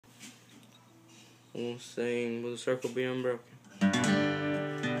We'll sing "Will the Circle Be Unbroken."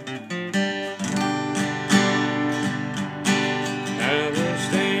 I was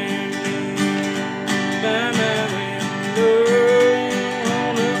standing by my window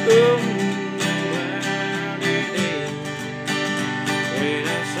on a cold and cloudy day when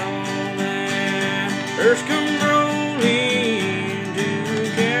I saw that hearse come rolling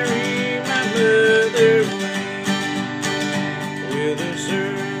to carry my mother away. Will the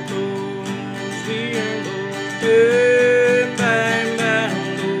circles be unbroken by and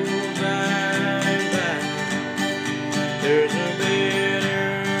by, oh, by and by? There's a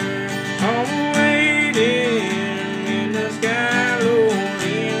better home waiting in the sky, Lord,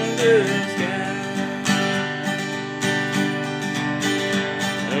 in the